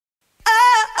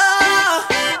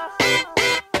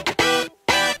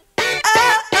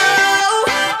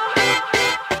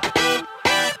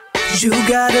You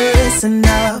gotta listen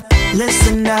up,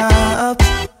 listen up.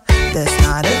 There's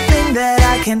not a thing that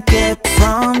I can't get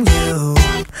from you.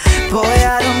 Boy,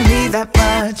 I don't need that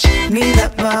much, need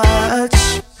that much.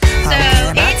 So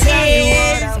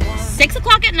it is 6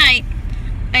 o'clock at night,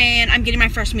 and I'm getting my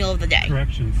first meal of the day.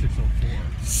 Correction,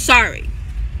 6:04. Sorry.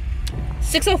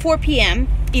 6:04 p.m.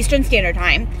 Eastern Standard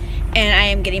Time, and I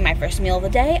am getting my first meal of the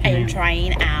day. I am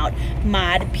trying out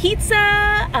mod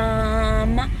pizza.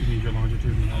 You need your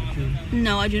longitude and latitude?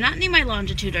 No, I do not need my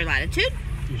longitude or latitude.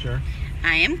 You sure?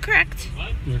 I am correct.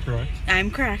 You're correct.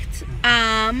 I'm correct.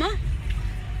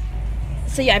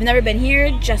 So yeah, I've never been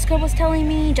here. Jessica was telling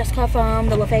me, Jessica from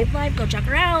the LaFave Live, go check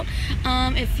her out.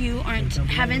 If you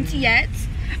haven't yet,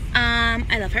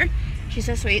 I love her. She's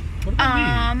so sweet.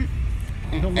 I'm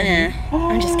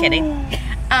just kidding.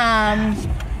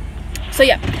 So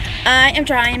yeah, I am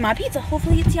trying my pizza.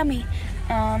 Hopefully it's yummy.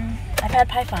 I've had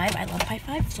pie 5. I love pie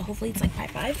 5, so hopefully it's like pie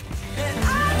 5.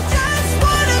 I just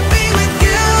wanna be with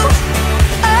you.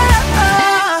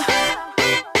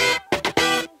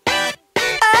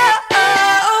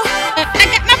 I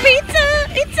got my pizza.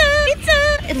 Pizza.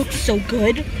 It looks so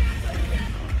good.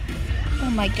 Oh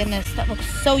my goodness, that looks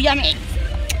so yummy.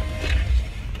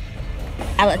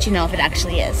 I'll let you know if it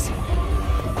actually is.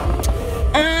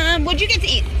 What'd you get to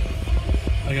eat?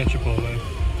 I got Chipotle.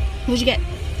 What'd you get?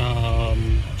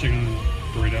 Chicken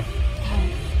burrito.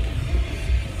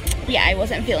 Yeah, I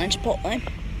wasn't feeling Chipotle.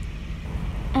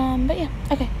 But yeah,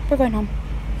 okay, we're going home.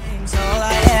 All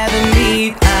I ever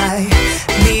need, all I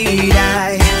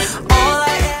ever.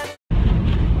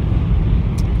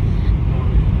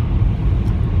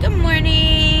 Good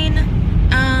morning.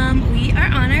 We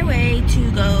are on our way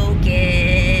to go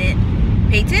get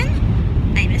Peyton.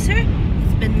 I miss her.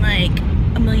 It's been like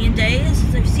a million days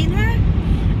since I've seen her.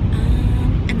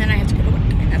 And then I have to go to work,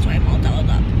 and that's why I'm all dolled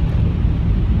up.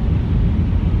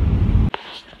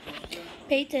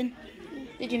 Peyton,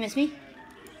 did you miss me?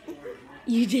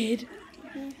 You did?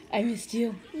 I missed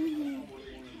you.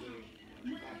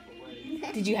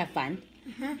 Did you have fun?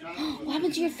 What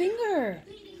happened to your finger?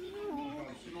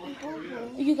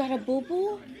 You got a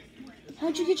boo-boo?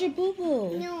 How'd you get your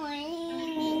boo-boo? No,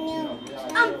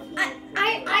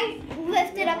 I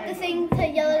lifted up the thing to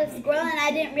yell at a squirrel, and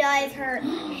I didn't realize her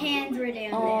hands were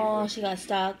down Oh, she got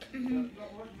stuck?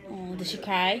 Oh, did she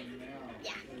cry?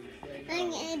 Yeah. I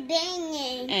got a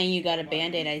band-aid. And you got a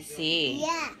Band-Aid, I see.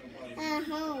 Yeah.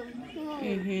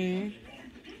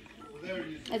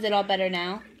 Is it all better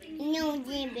now? No,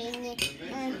 the band-aid.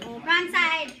 Wrong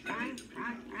side. Wrong.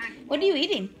 What are you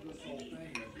eating?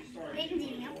 Peyton's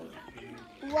eating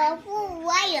waffle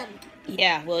William.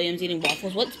 Yeah, William's eating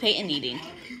waffles. What's Peyton eating?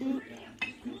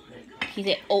 He's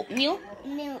at oatmeal?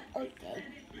 No, okay.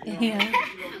 Yeah.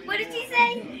 What did she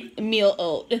say? Meal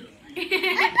oat.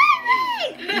 Yeah.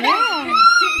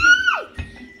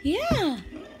 Yeah.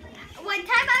 One time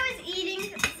I was eating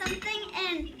something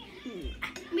and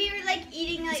we were like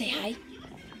eating like. Say hi.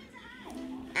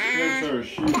 That's her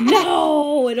shoe.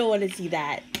 No, I don't want to see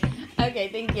that. Okay,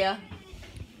 thank you.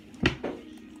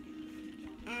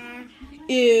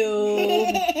 Ew.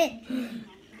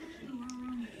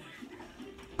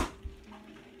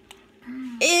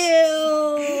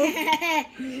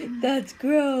 Ew. That's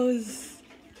gross.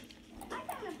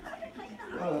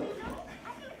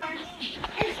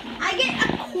 I get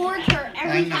a quarter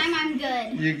every time I'm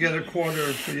good. You get a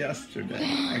quarter for yesterday.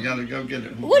 I gotta go get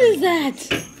it. What is that?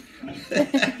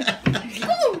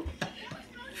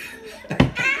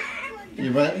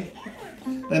 You ready?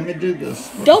 Let me do this.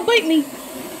 Don't bite me.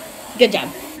 Good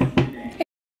job.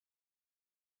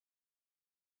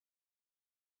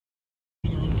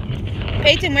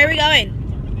 Peyton, where are we going?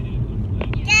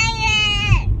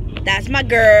 That's my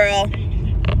girl.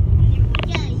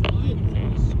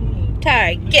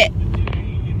 Target.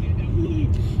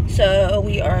 So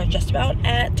we are just about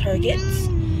at Target.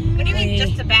 What do you mean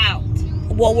just about?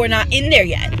 Well, we're not in there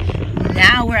yet.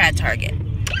 Now we're at Target.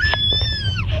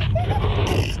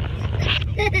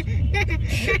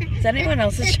 Is anyone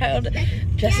else's child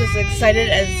just as excited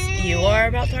as you are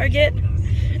about Target?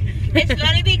 It's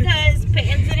funny because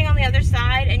Peyton's sitting on the other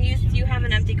side and you have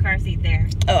an empty car seat there.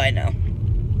 Oh, I know.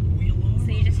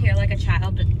 So you just hear like a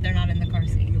child, but they're not in the car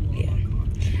seat.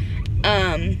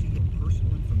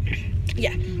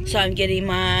 Yeah. So I'm getting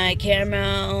my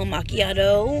caramel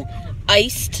macchiato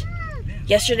iced.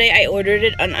 Yesterday I ordered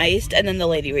it uniced and then the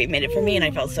lady remade it for me and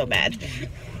I felt so bad.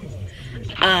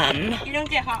 You don't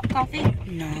get hot coffee?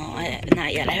 No,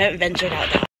 not yet. I haven't ventured out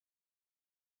that.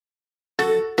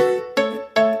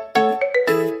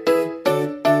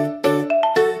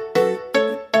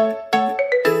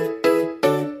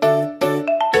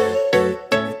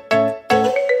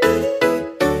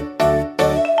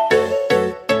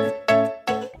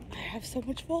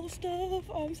 stuff.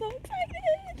 I'm so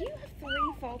excited. You have 3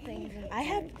 fall things. I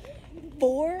have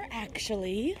 4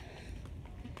 actually.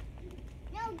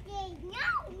 No, Dave.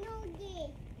 No,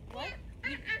 Dave. What? No,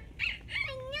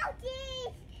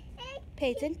 Dave.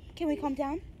 Peyton, can we calm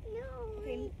down? No.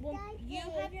 Okay, well, you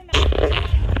Dave. have your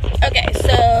mouth. Okay,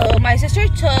 so my sister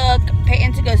took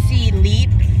Peyton to go see Leap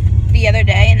the other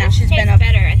day, and now she's been up.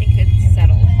 better. I think it's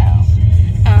settled.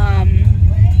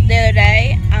 The other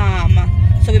day.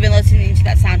 So we've been listening to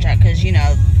that soundtrack because you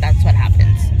know that's what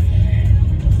happens.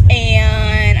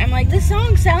 And I'm like, this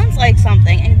song sounds like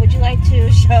something. And would you like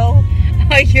to show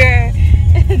your?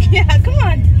 Yeah, come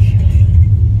on.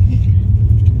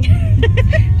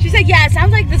 She said, yeah, it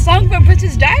sounds like the song from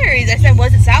Princess Diaries. I said,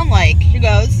 what does it sound like? She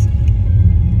goes,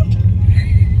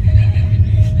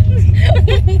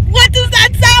 what does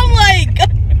that sound like?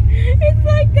 It's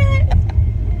like that.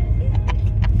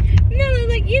 No, it's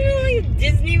like, you know, like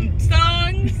Disney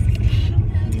songs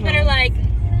that are like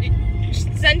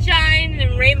sunshine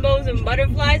and rainbows and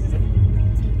butterflies.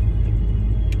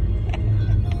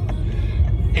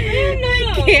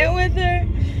 I can't with her.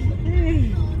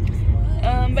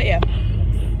 But yeah.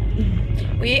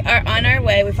 We are on our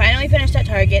way. We finally finished at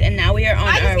Target and now we are on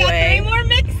our way. I just got 3 more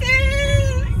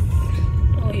mixes.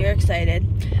 Oh, you're excited.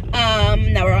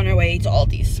 Now we're on our way to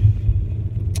Aldi's.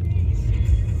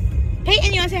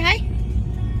 Peyton, you want to say hi?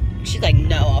 She's like,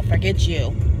 no, I'll forget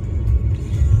you.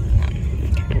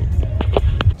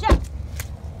 Jump.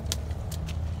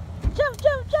 Jump,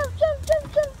 jump, jump, jump,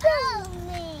 jump, jump, jump.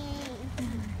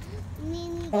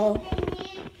 Oh.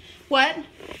 What?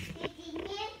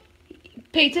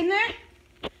 Peyton there?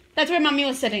 That's where Mommy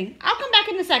was sitting. I'll come back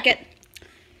in a second.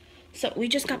 So we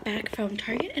just got back from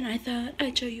Target and I thought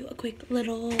I'd show you a quick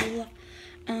little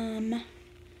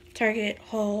Target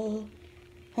haul,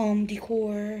 home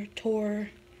decor, tour,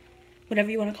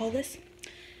 whatever you want to call this.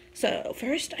 So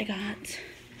first I got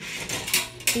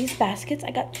these baskets.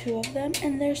 I got 2 of them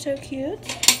and they're so cute.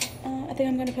 I think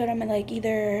I'm going to put them in like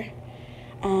either,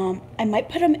 I might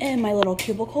put them in my little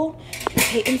cubicle.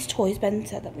 Peyton's Toys Ben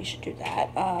said that we should do that.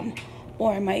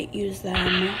 Or I might use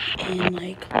them in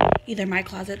like either my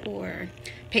closet or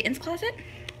Peyton's closet.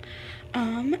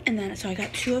 And then, so I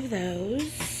got 2 of those.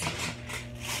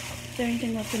 Is there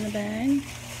anything left in the bag?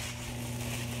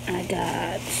 I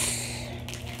got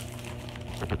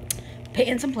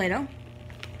Peyton some Play-Doh.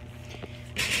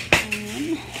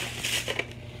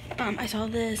 I saw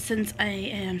this since I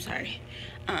am,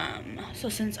 so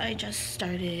since I just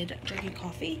started drinking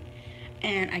coffee,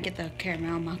 and I get the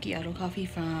caramel macchiato coffee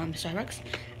from Starbucks,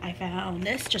 I found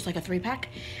this, just like a 3-pack,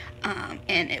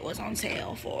 and it was on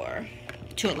sale for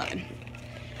 $2.11.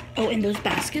 Oh, and those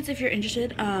baskets, if you're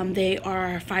interested, they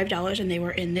are $5, and they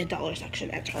were in the dollar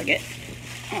section at Target.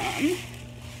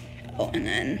 Oh, and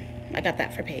then I got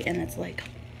that for Peyton. It's like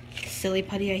silly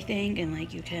putty, I think, and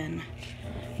like you can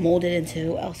mold it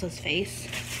into Elsa's face.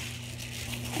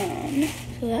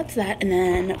 So that's that. And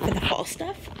then for the fall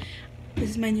stuff, this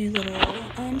is my new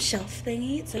little shelf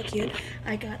thingy. It's so cute.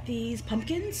 I got these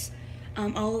pumpkins.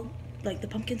 All like the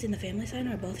pumpkins in the family sign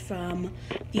are both from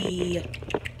the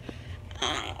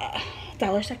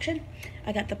dollar section.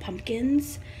 I got the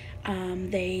pumpkins.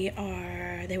 They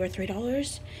were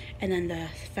 $3, and then the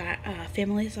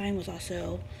family sign was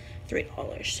also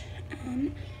 $3.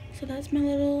 So that's my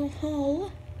little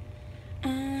haul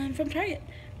from Target,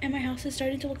 and my house is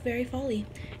starting to look very fall-y,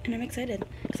 and I'm excited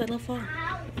because I love fall.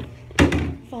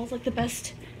 Fall's like the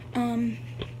best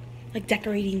like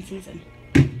decorating season.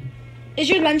 Is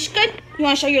your lunch good? You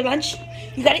want to show your lunch?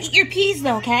 You gotta eat your peas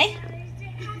though, okay?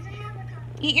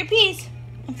 Eat your peas.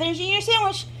 I'm finishing your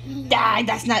sandwich. Die,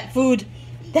 that's not food.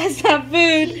 That's not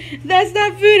food. That's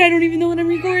not food. I don't even know what I'm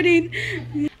recording.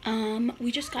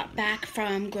 We just got back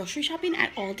from grocery shopping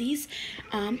at Aldi's.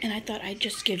 And I thought I'd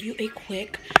just give you a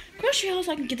quick grocery haul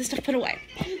so I can get this stuff put away.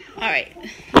 Alright.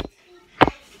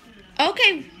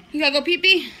 Okay. You gotta go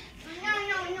pee-pee?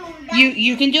 No.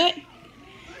 You can do it?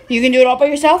 You can do it all by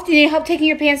yourself? Do you need help taking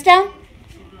your pants down?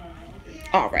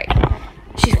 Alright.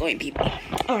 She's going pee-pee.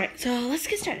 Alright, so let's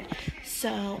get started.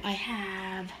 So I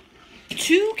have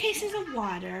 2 cases of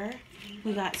water.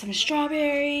 We got some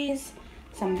strawberries,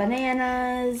 some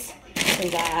bananas, we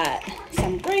got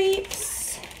some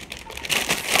grapes.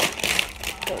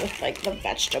 Go with like the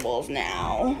vegetables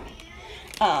now.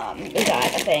 We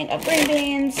got a thing of green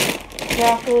beans,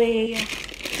 broccoli,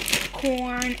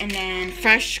 corn, and then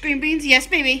fresh green beans. Yes,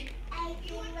 baby.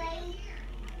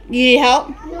 You need help?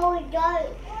 No, it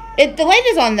does. The light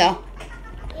is on though.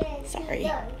 Yes, Sorry. it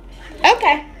does.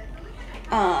 Okay.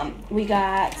 We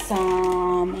got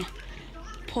some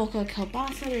polka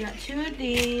kielbasa. We got 2 of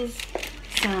these.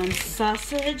 Some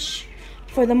sausage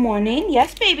for the morning.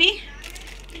 Yes, baby.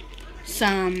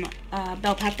 Some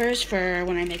bell peppers for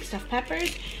when I make stuffed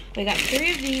peppers. We got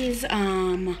 3 of these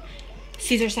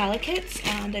Caesar salad kits.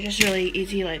 They're just really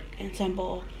easy, like, and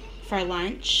simple for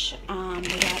lunch. We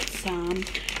got some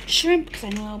shrimp, because I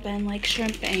know Ben likes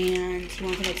shrimp and he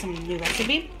wants to make some new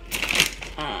recipe.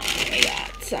 We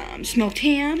got some smoked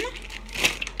ham.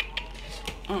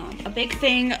 A big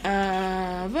thing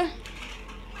of,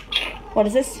 what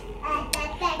is this?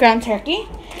 Ground turkey.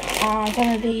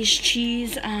 Some of these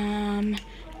cheese,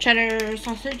 cheddar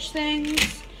sausage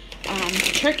things.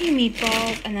 Turkey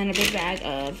meatballs, and then a big bag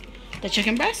of the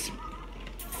chicken breast.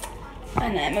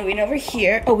 And then moving over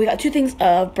here, oh, we got 2 things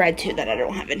of bread too that I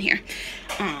don't have in here.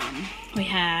 We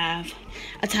have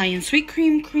Italian sweet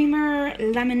cream creamer,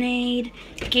 lemonade,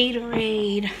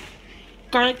 Gatorade,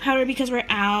 garlic powder because we're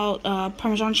out,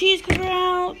 Parmesan cheese because we're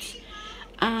out,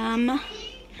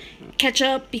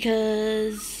 ketchup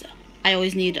because I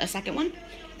always need a second one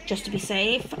just to be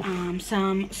safe.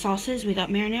 Some sauces. We got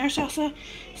marinara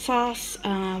sauce,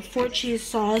 4 cheese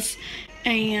sauce,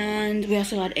 and we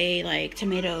also got a like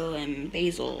tomato and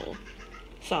basil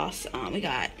sauce. We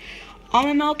got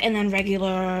almond milk and then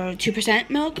regular 2%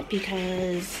 milk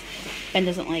because Ben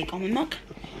doesn't like almond milk.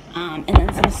 And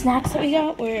then some snacks that we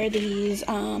got were these,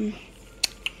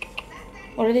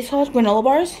 what are these called? Granola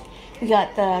bars. We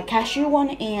got the cashew one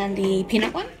and the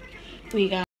peanut one. We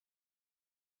got